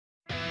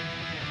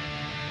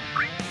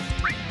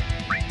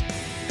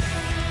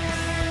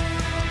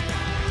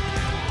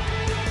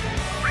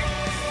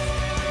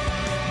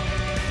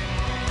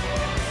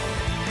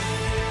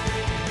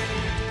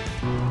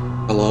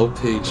Hello,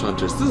 Page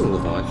Hunters. This is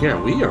Levont here,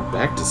 and we are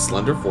back to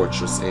Slender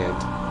Fortress, and,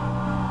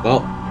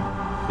 well,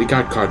 we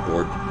got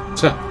cardboard.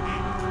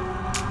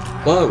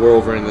 But we're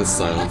over in this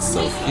silence,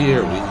 so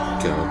here we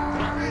go.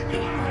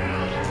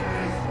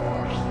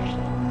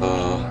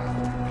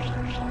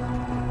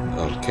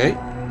 Okay.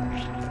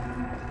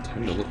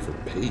 Time to look for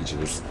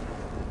pages.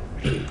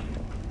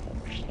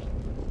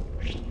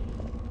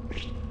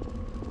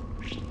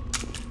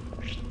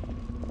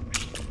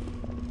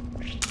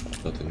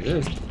 Nothing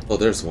there. Oh,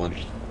 there's one.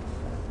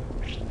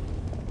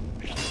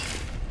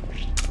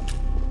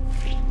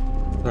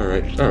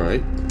 Alright,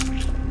 alright.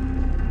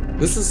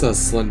 This is a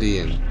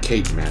Slendy and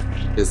Kate map,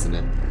 isn't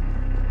it?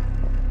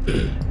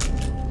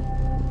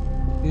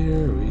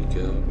 Here we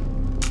go.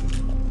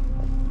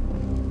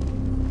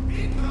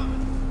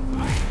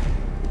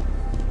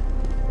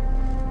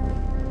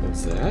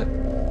 What's that?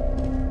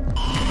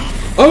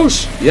 Oh,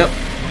 yep.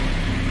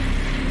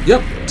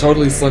 Yep,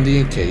 totally Slendy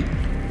and Kate.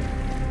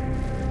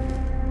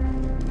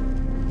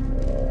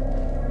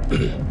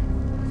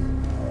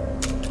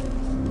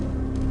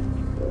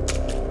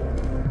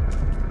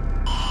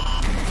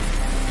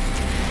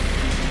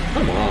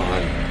 Come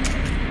on.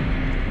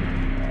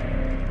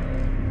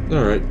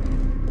 Alright.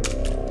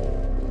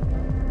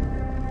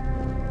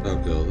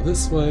 I'll go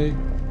this way.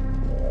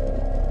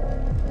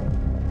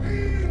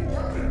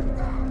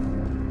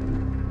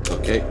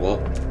 Okay,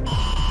 well.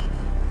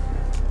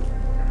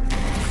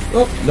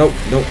 Oh, nope,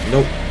 nope,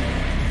 nope.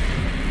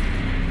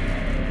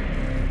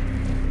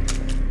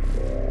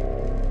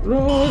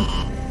 Run!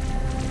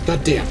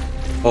 God damn.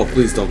 Oh,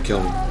 please don't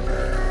kill me.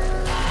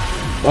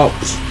 Oh.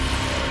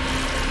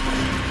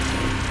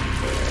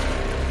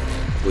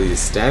 Please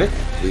static.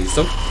 Please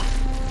don't.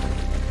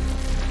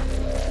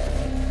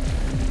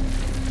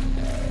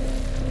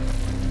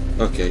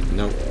 Okay,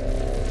 no.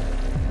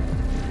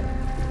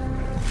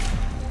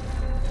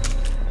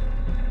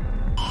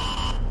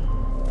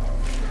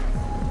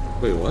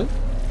 Wait, what?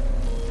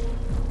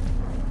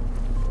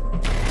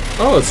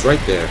 Oh, it's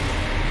right there.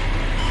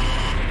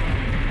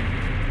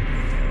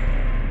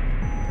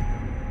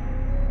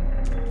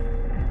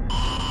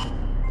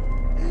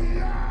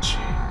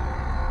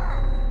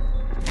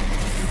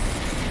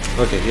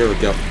 Okay, here we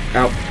go.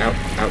 Out, out,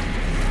 out.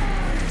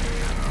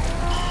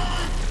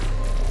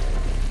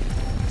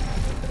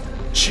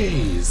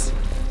 Jeez.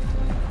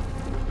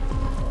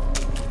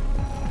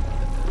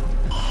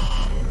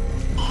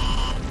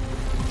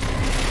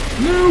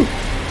 No!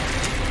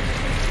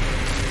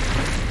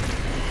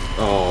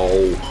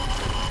 Oh.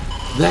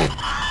 That...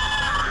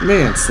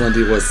 Man,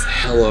 Slendy was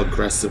hella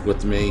aggressive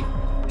with me.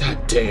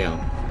 God damn.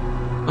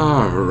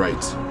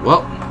 Alright.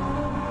 Well,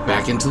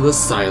 back into the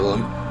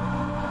asylum.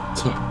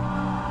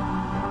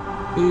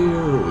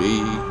 Here we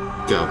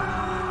go.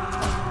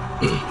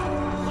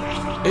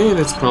 And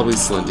it's probably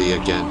Slendy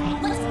again.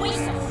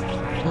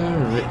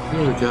 Alright,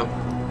 here we go.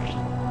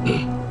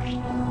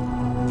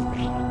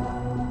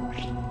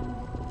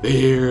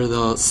 Hear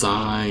the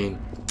sign.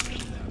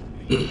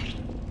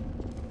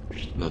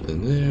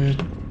 Nothing there.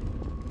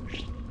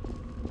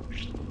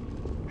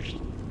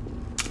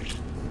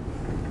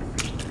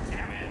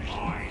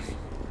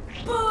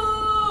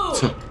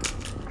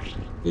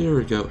 Here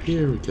we go,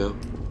 here we go.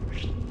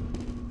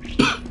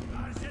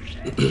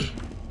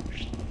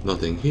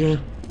 Nothing here.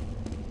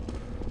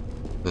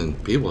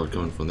 And people are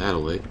coming from that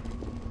away.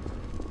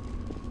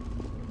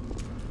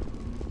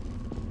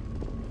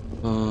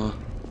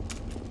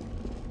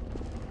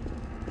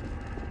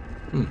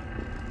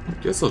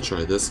 Guess I'll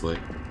try this way.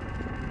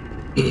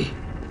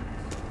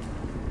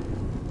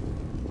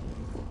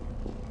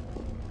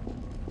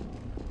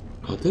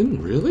 Oh,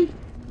 didn't really?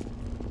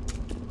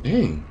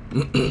 Dang.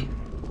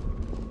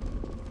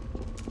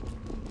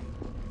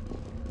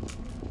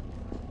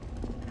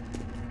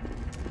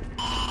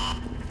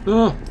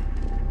 Ah.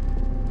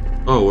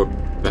 Oh, we're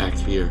back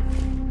here.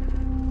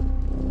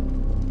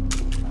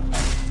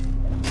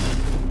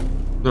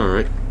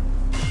 Alright.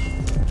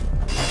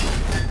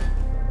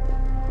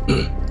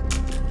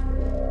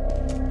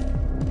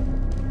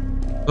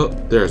 Oh,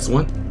 there's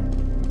one.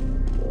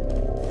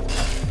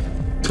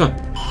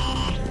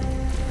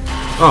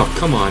 Oh,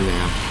 come on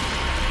now.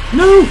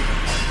 No!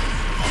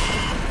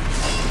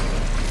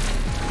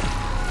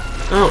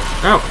 Ow,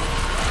 ow.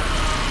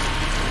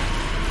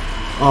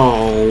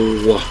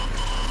 Oh.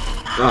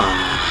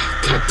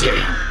 Ah,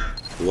 goddamn.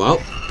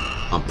 Well,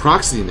 I'm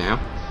proxy now.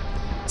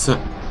 So,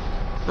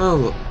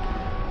 oh.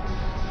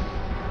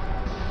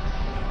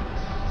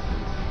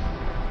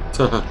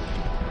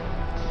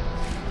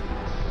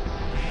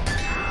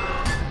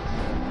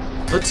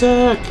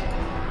 Attack!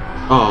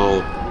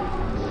 Oh.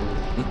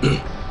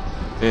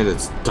 And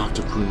it's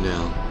Dr.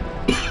 Brunel.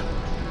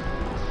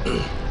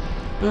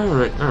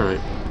 Alright,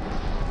 alright.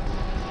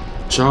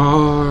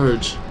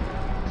 Charge!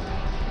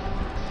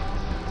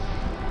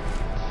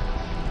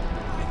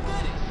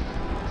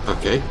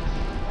 Okay.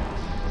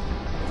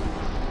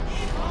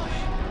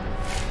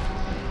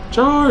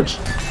 Charge!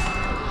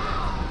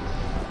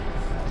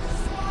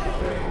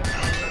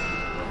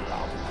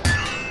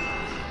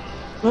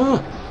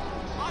 Ah!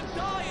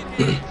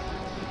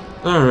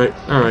 Alright,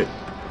 alright.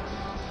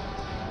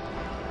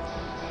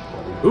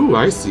 Ooh,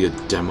 I see a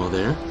demo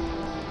there.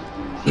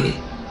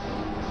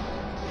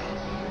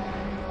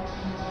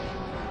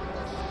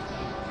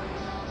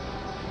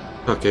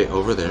 Okay,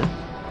 over there.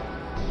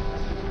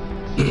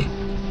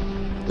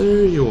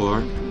 There you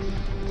are.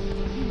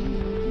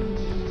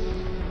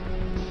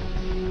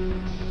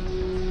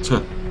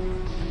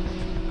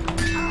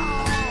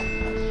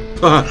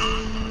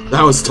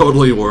 That was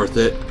totally worth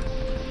it.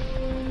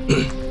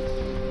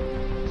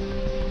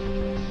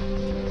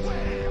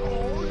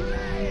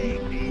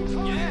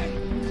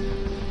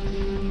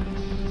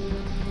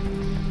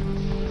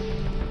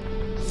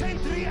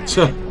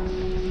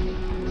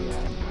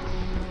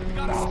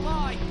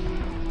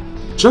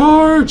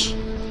 Charge!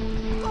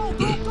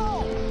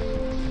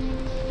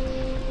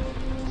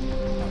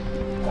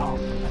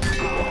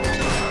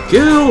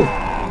 Kill!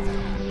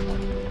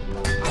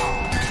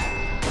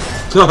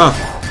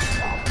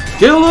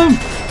 Kill him!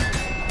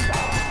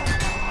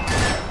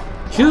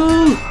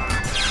 Kill!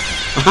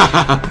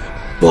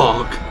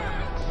 Bonk!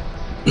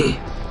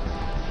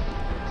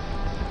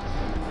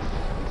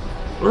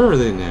 Where are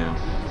they now?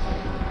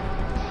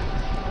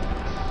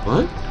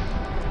 What?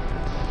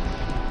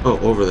 Oh,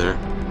 over there.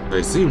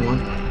 I see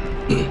one.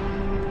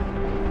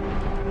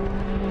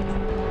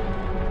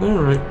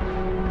 Alright.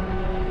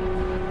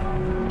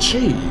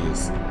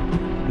 Jeez.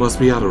 Must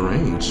be out of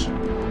range.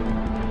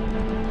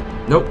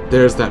 Nope,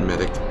 there's that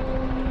medic.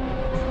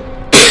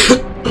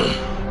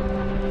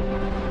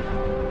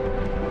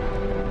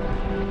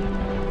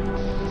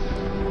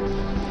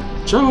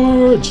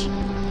 Charge!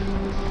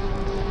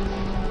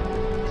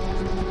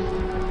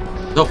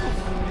 Nope.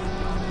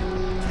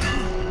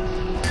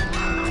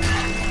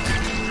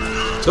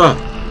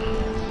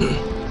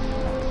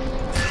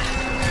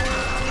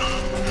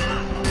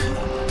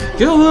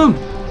 Kill him!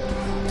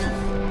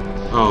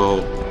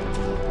 Oh.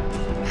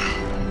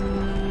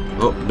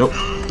 Oh, nope.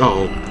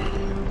 Oh.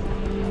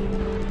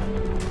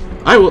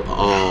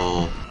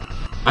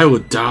 I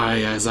would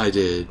die as I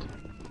did.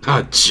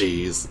 Ah,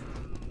 jeez.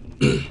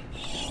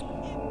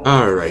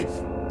 Alright.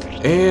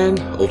 And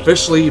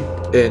officially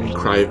in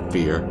Cry of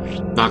Fear.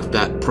 Knocked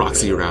that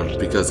proxy around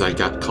because I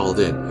got called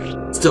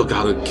in. Still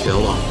got a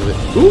kill off of it.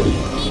 Ooh!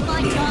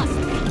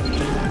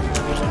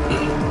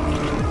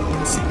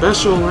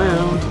 Special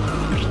round.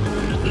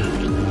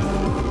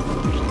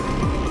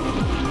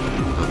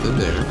 Nothing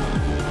there.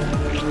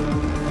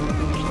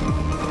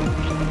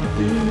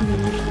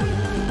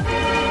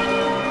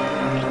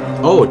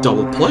 Oh,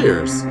 double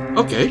players.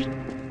 Okay.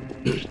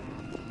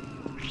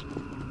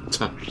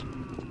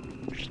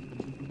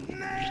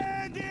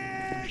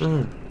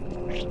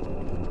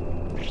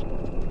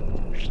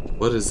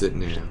 What is it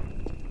now?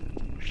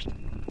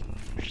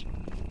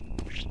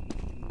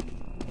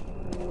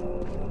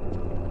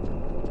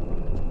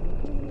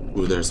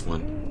 Ooh, there's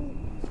one.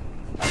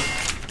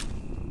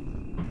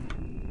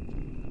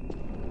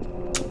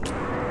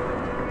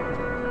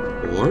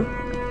 Or?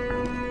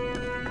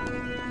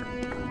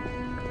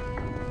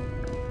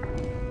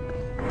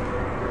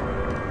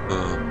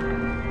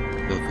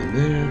 Nothing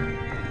there.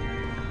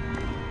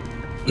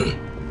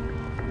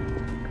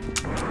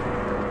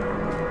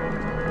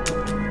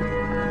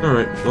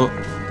 Alright, well.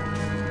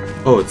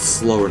 Oh, it's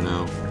slower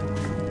now.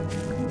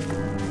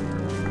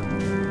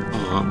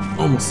 Oh, I'm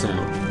almost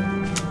out.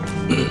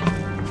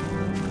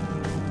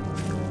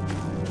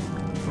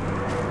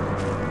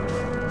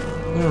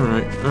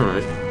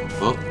 Alright.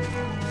 Well.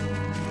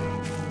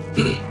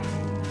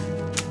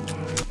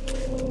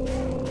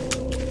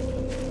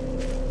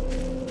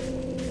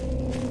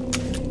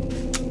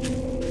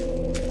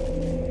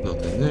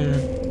 Nothing there.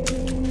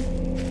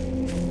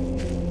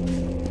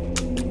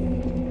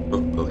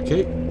 Oh,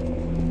 okay.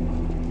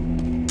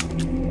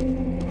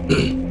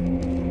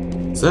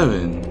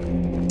 7.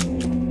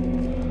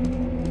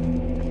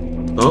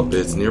 Oh,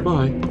 it's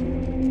nearby.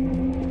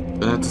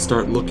 Gonna have to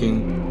start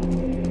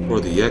looking for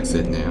the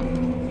exit now.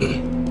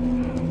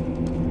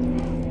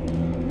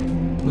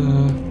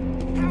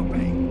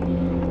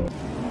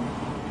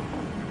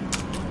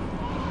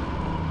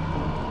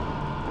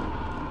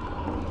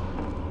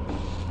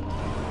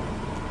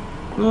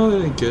 No,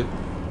 that ain't good.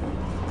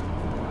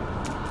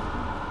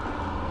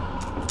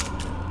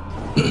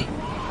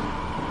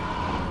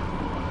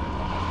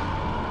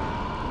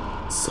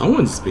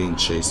 Someone's being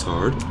chased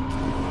hard.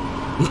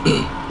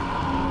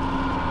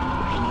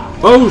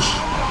 Oh,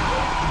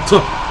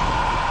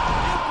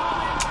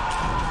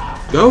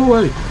 go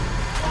away.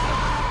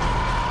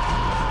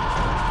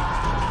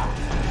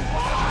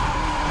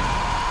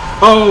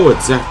 Oh,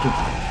 it's after.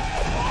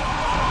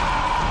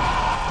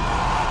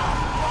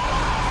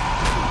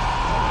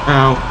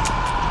 Ow.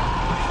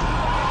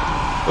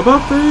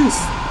 About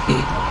face.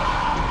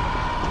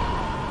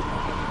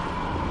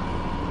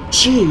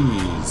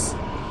 Jeez.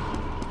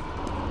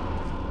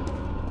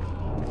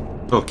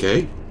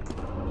 Okay.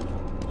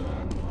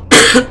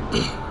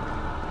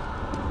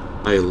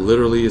 I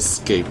literally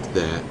escaped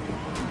that.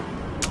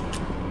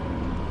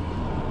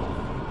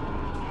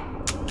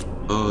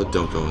 Oh,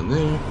 don't go in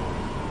there.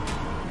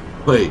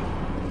 Wait.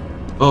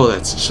 Oh,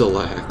 that's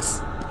Chillax.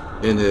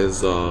 In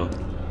his,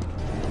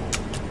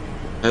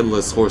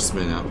 Headless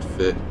Horseman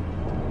outfit.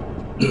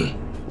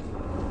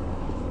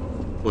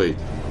 Wait.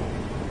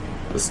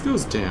 This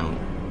goes down.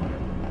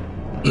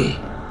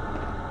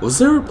 Was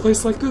there a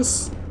place like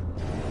this?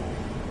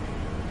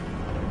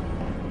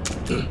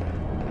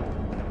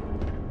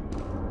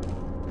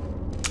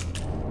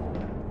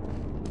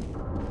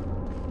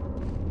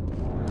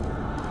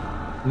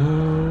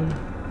 No.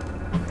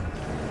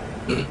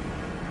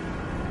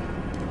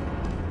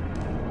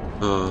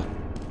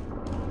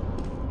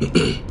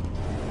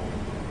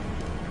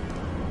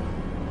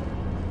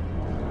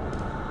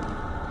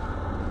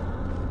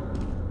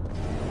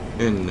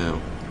 And no.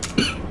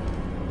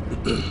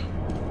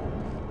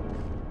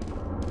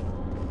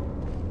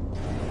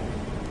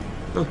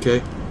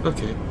 Okay,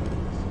 okay.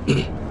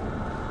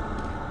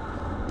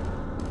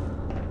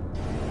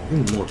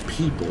 Need more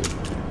people.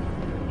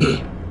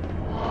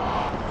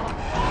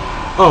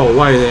 Oh,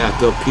 why do they have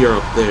to appear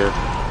up there?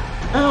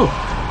 Ow!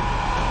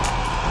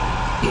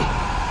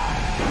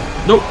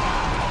 Nope.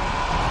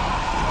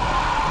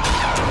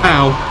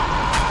 Ow!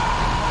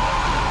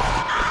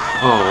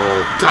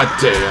 Oh,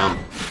 goddamn!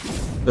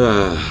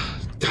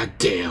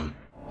 Goddamn!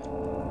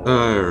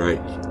 All right.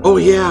 Oh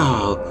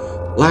yeah,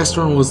 last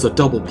round was the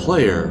double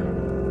player.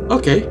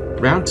 Okay,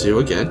 round 2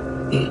 again.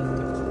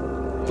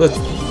 Let's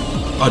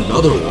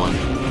another one.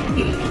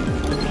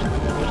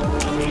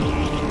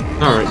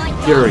 All right,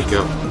 here we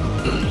go.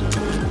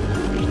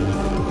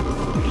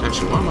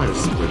 Actually, why am I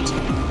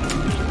sprinting?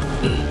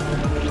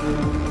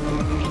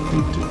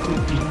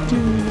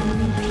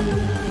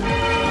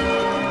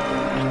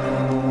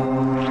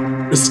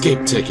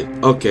 Escape ticket.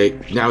 Okay,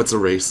 now it's a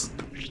race.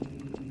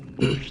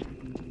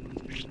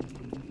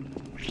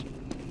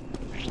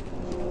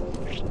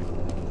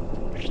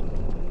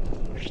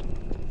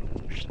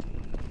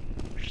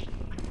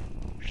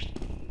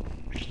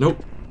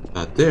 Nope,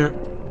 not there.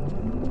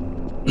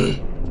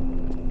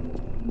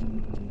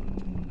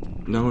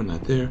 No,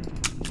 not there.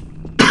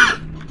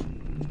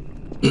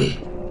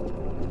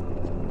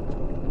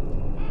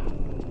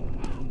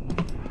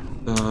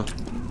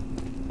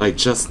 I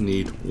just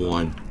need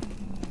one.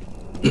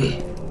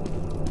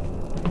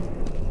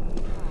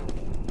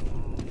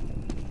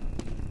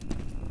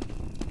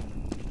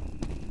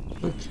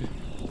 Okay.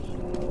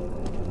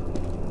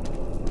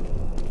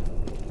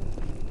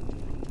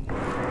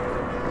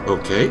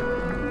 Okay.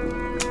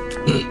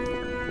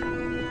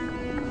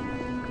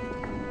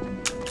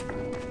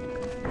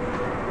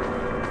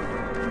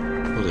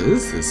 What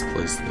is this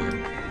place then?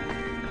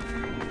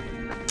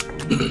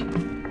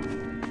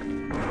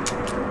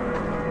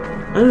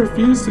 I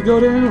refuse to go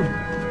down.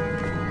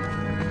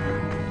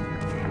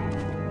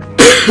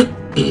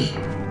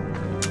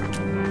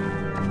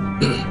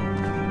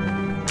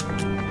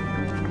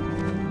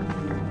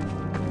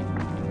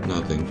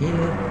 Nothing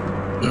here.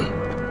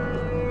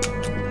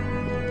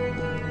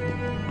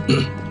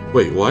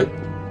 Wait, what?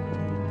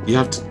 You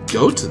have to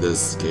go to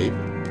this escape?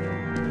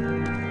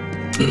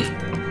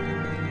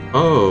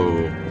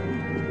 Oh.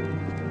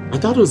 I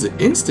thought it was an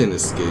instant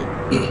escape.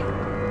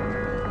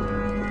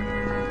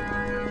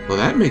 Well,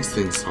 that makes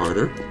things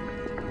harder.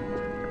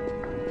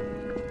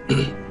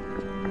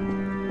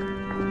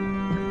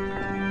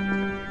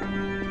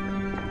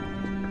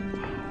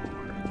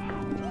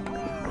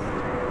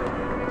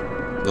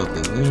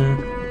 Nothing there.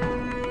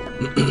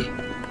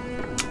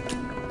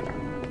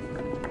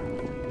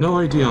 No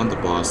idea on the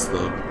boss,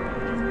 though.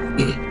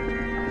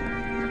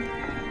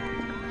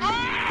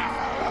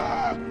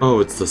 Oh,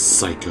 it's the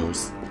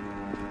psychos.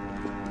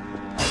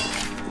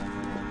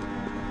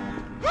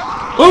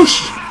 Oh,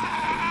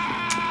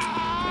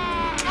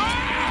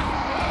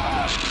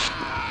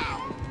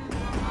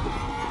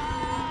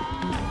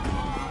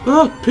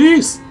 oh,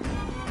 peace!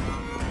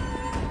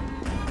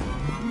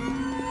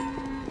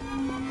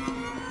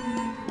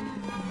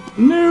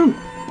 No!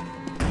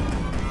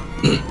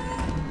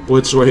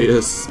 Which way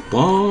is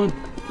spawn?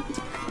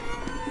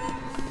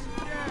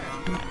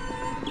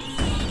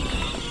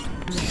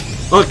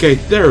 Okay,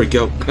 there we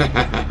go.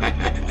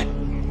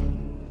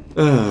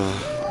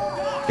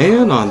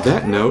 And on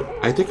that note,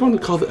 I think I'm going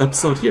to call the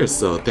episode here,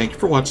 so thank you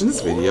for watching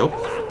this video.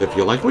 If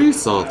you like what you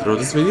saw, throw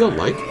this video a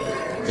like.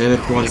 And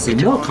if you want to see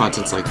more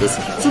contents like this,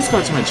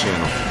 subscribe to my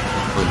channel.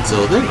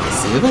 Until then, I'll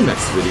see you in the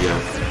next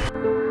video.